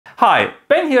Hi,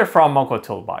 Ben here from Moco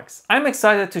Toolbox. I'm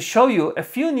excited to show you a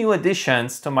few new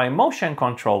additions to my motion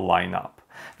control lineup.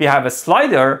 We have a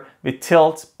slider with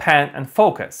tilt, pan, and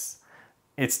focus.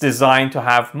 It's designed to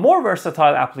have more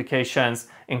versatile applications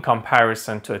in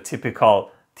comparison to a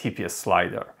typical TPS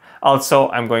slider. Also,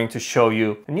 I'm going to show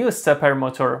you a new stepper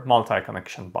motor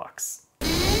multi-connection box.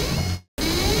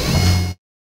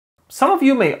 Some of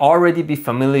you may already be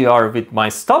familiar with my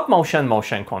stop motion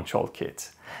motion control kit.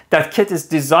 That kit is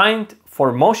designed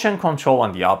for motion control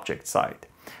on the object side.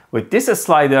 With this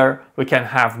slider, we can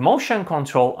have motion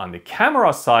control on the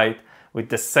camera side with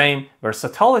the same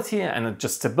versatility and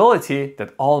adjustability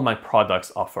that all my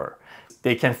products offer.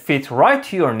 They can fit right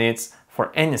to your needs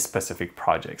for any specific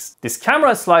projects. This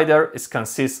camera slider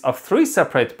consists of 3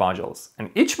 separate modules,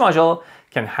 and each module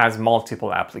can have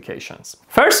multiple applications.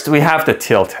 First, we have the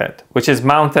tilt head, which is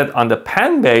mounted on the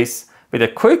pan base with a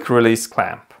quick release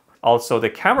clamp. Also, the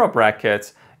camera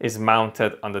bracket is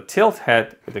mounted on the tilt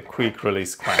head with a quick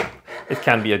release clamp. It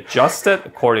can be adjusted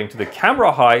according to the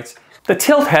camera height. The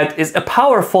tilt head is a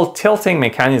powerful tilting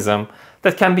mechanism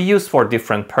that can be used for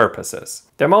different purposes.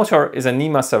 The motor is a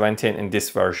Nema 17 in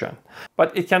this version,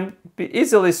 but it can be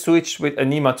easily switched with a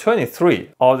Nema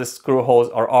 23. All the screw holes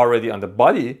are already on the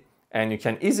body, and you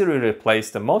can easily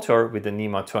replace the motor with the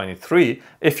Nema 23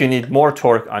 if you need more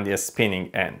torque on the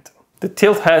spinning end. The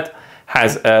tilt head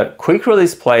has a quick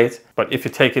release plate, but if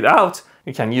you take it out,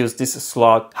 you can use this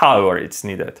slot however it's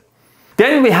needed.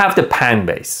 Then we have the pan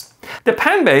base. The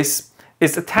pan base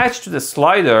is attached to the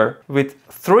slider with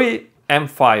 3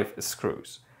 M5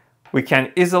 screws. We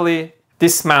can easily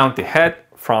dismount the head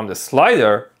from the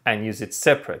slider and use it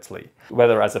separately,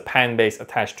 whether as a pan base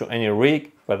attached to any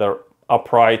rig, whether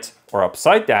upright or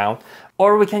upside down,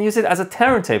 or we can use it as a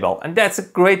turntable. And that's a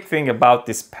great thing about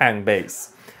this pan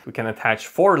base. We can attach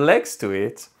 4 legs to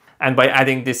it, and by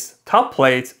adding this top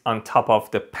plate on top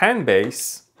of the pan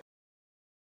base,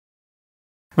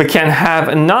 we can have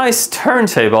a nice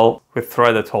turntable with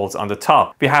threaded holes on the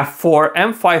top. We have 4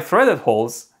 M5 threaded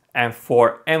holes and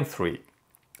 4 M3.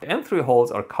 The M3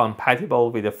 holes are compatible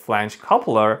with a flange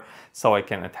coupler, so I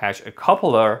can attach a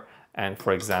coupler and,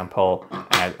 for example,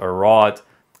 add a rod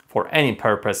for any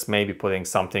purpose, maybe putting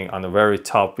something on the very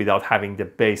top without having the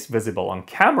base visible on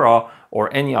camera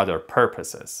or any other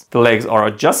purposes. The legs are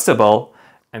adjustable,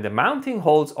 and the mounting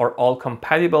holes are all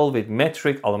compatible with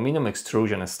metric aluminum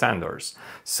extrusion standards.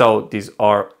 So these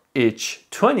are each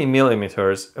 20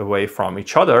 millimeters away from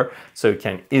each other, so you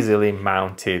can easily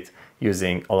mount it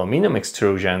using aluminum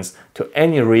extrusions to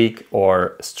any rig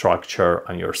or structure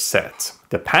on your set.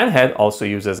 The pan head also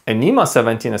uses a Nema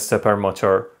 17 stepper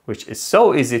motor, which is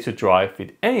so easy to drive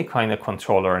with any kind of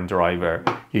controller and driver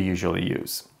you usually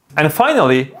use. And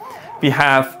finally, we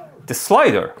have the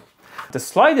slider. The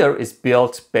slider is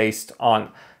built based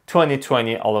on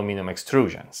 2020 aluminum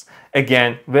extrusions.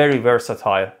 Again, very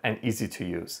versatile and easy to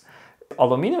use.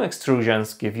 Aluminum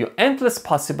extrusions give you endless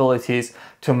possibilities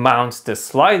to mount the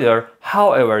slider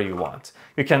however you want.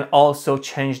 You can also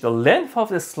change the length of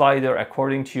the slider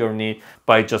according to your need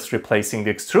by just replacing the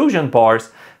extrusion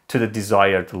bars to the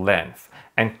desired length.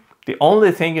 And the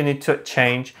only thing you need to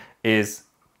change is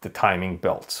the timing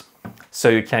belt. So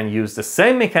you can use the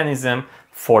same mechanism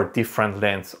for different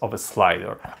lengths of a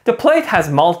slider. The plate has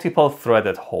multiple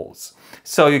threaded holes,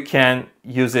 so you can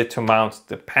use it to mount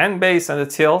the pan base and the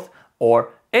tilt or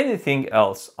anything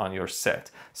else on your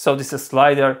set. So this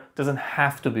slider doesn't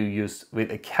have to be used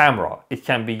with a camera. It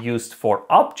can be used for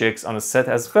objects on a set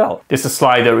as well. This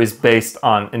slider is based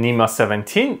on a Nema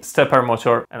 17 stepper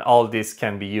motor, and all this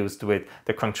can be used with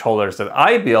the controllers that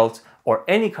I built or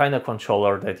any kind of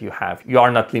controller that you have. You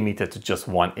are not limited to just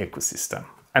one ecosystem.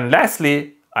 And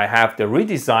lastly, I have the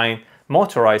redesigned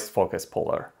motorized focus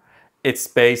puller. It's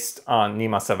based on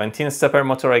Nema 17 stepper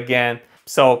motor again.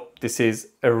 So this is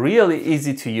a really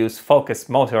easy to use focus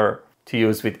motor to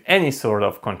use with any sort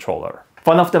of controller.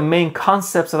 One of the main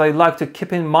concepts that I like to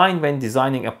keep in mind when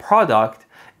designing a product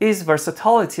is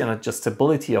versatility and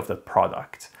adjustability of the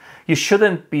product. You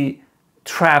shouldn't be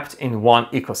trapped in one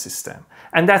ecosystem.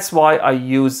 And that's why I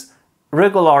use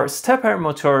regular stepper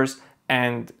motors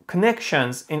and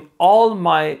connections in all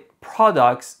my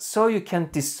products, so you can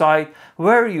decide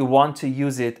where you want to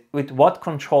use it, with what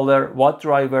controller, what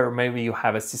driver. Maybe you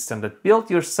have a system that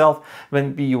built yourself,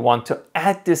 maybe you want to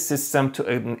add this system to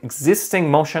an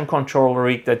existing motion controller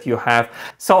rig that you have.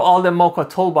 So all the Moco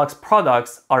Toolbox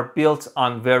products are built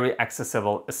on very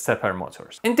accessible stepper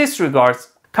motors. In this regard,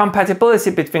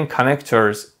 compatibility between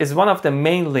connectors is one of the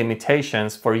main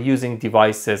limitations for using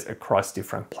devices across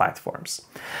different platforms.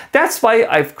 That's why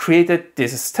I've created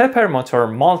this stepper motor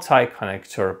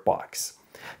multi-connector box.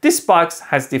 This box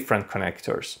has different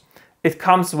connectors. It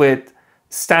comes with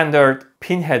standard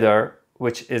pin header,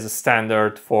 which is a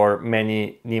standard for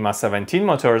many Nema 17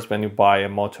 motors when you buy a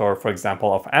motor, for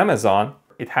example, of Amazon.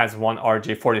 It has one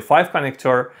RJ45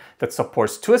 connector that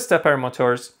supports 2-stepper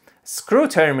motors, screw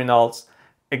terminals,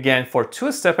 again for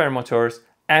 2-stepper motors,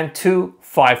 and 2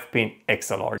 5-pin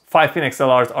XLRs. 5-pin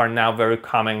XLRs are now very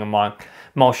common among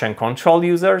motion control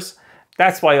users.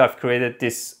 That's why I've created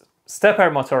this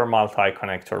stepper motor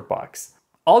multi-connector box.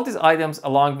 All these items,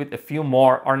 along with a few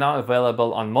more, are now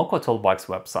available on Moco Toolbox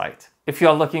website. If you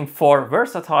are looking for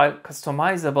versatile,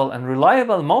 customizable, and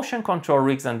reliable motion control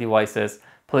rigs and devices,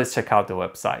 please check out the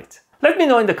website. Let me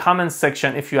know in the comments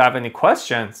section if you have any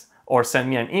questions or send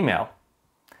me an email.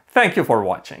 Thank you for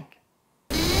watching.